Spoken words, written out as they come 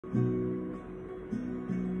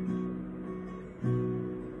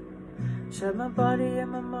Shared my body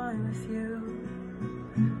and my mind with you.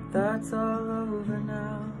 That's all over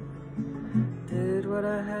now. Did what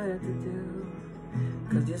I had to do,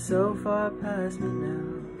 'cause you're so far past me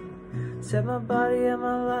now. Shared my body and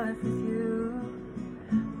my life with you.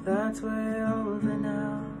 That's way over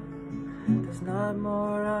now. There's not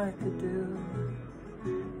more I could do.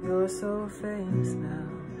 You're so famous now.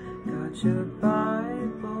 Got your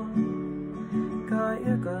Bible, got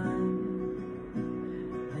your gun,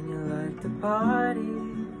 and you like to party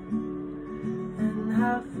and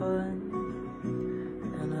have fun.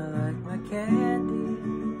 And I like my candy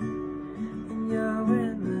and your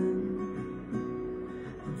women.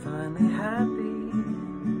 I'm finally happy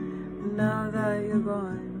now that you're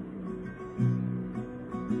gone.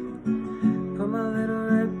 Put my little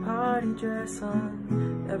red party dress on.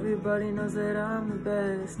 Everybody knows that I'm the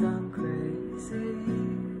best. I'm crazy,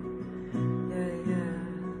 yeah, yeah.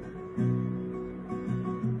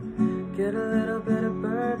 Get a little bit of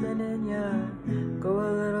bourbon in ya. Go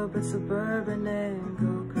a little bit suburban and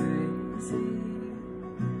go crazy.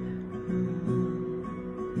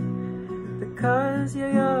 Because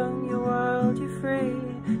you're young, you're wild, you're free.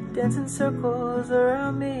 Dance in circles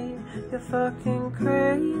around me. You're fucking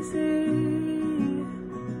crazy.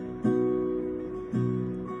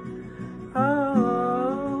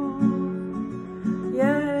 Oh,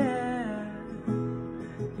 yeah,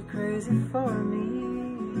 you're crazy for me.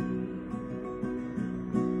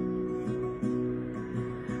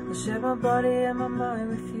 I share my body and my mind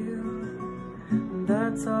with you, and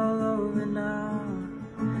that's all over now.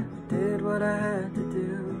 I did what I had to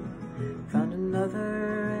do, found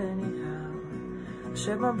another anyhow. I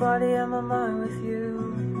share my body and my mind with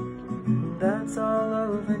you, and that's all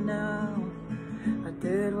over now. I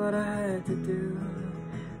did what I had to do.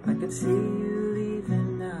 I could see you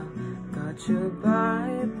leaving now. Got your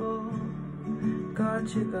Bible, got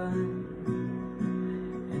your gun,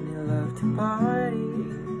 and you love to party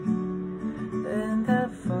and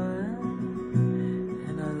have fun.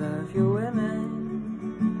 And I love your women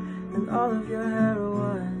and all of your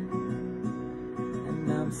heroin. And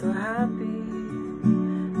I'm so happy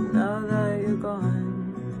now that you're gone.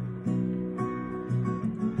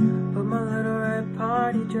 Put my little red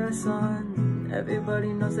party dress on.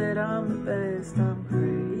 Everybody knows that I'm the best. I'm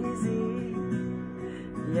crazy,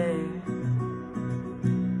 yeah.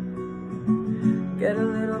 Get a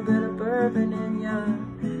little bit of bourbon in ya.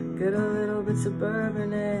 Get a little bit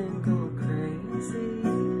suburban and go crazy,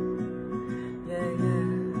 yeah,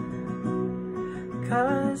 yeah.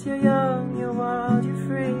 'Cause you're young, you're wild, you're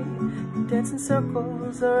free. You dance in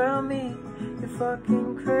circles around me. You're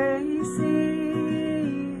fucking crazy.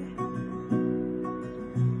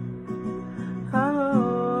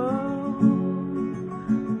 Oh,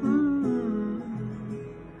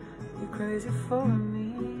 you're crazy for me.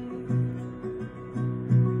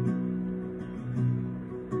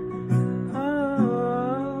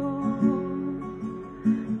 Oh,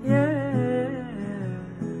 yeah,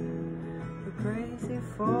 you're crazy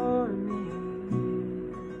for me.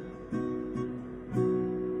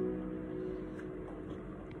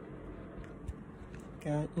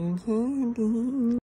 Got your candy.